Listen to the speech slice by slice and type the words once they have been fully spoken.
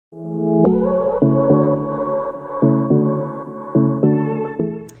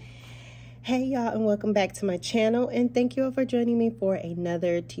welcome back to my channel, and thank you all for joining me for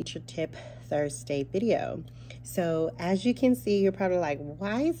another Teacher Tip Thursday video. So as you can see, you're probably like,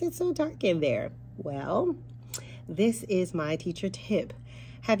 why is it so dark in there? Well, this is my teacher tip.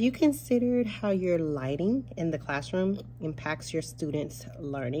 Have you considered how your lighting in the classroom impacts your students'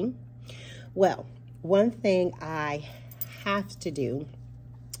 learning? Well, one thing I have to do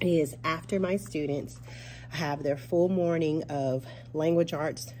is after my students have their full morning of language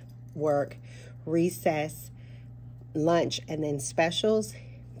arts work, recess, lunch, and then specials,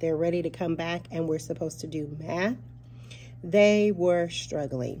 they're ready to come back and we're supposed to do math. They were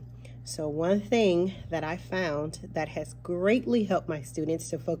struggling. So one thing that I found that has greatly helped my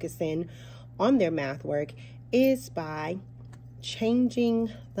students to focus in on their math work is by changing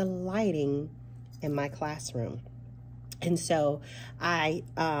the lighting in my classroom. And so I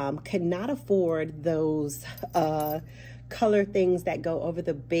could not afford those color things that go over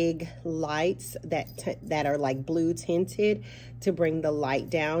the big lights that are like blue tinted to bring the light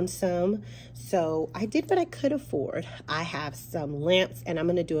down some. So I did what I could afford. I have some lamps, and I'm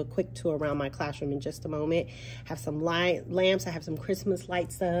going to do a quick tour around my classroom in just a moment. I have some lamps. I have some Christmas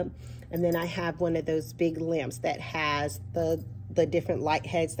lights up, and then I have one of those big lamps that has the different light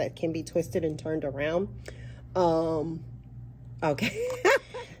heads that can be twisted and turned around. Okay.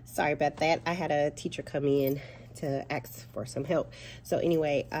 Sorry about that. I had a teacher come in to ask for some help. So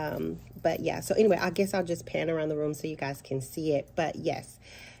anyway, but yeah, so anyway, I guess I'll just pan around the room so you guys can see it. But yes,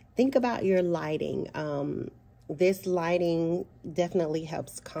 think about your lighting. This lighting definitely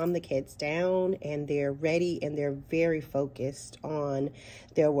helps calm the kids down, and they're ready and they're very focused on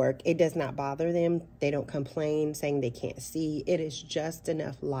their work. It does not bother them. They don't complain saying they can't see. It is just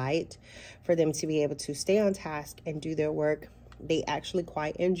enough light for them to be able to stay on task and do their work. They actually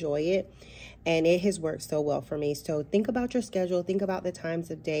quite enjoy it, and it has worked so well for me. So think about your schedule. Think about the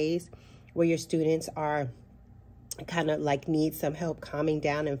times of days where your students are kind of like need some help calming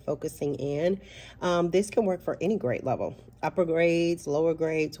down and focusing in. This can work for any grade level, upper grades, lower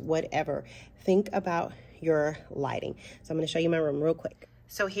grades, whatever. Think about your lighting. So I'm going to show you my room real quick.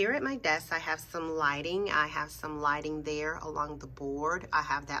 So here at my desk, I have some lighting. I have some lighting there along the board. I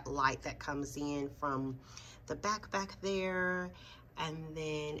have that light that comes in from the back there. And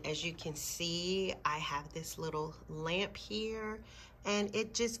then as you can see, I have this little lamp here, and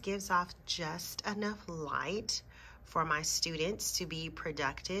it just gives off just enough light for my students to be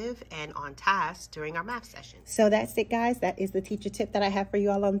productive and on task during our math session. So that's it, guys. That is the teacher tip that I have for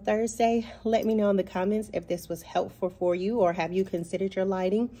you all on Thursday. Let me know in the comments if this was helpful for you, or have you considered your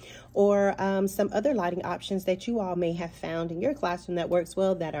lighting, or some other lighting options that you all may have found in your classroom that works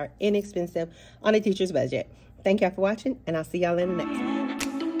well, that are inexpensive on a teacher's budget. Thank y'all for watching, and I'll see y'all in the next one.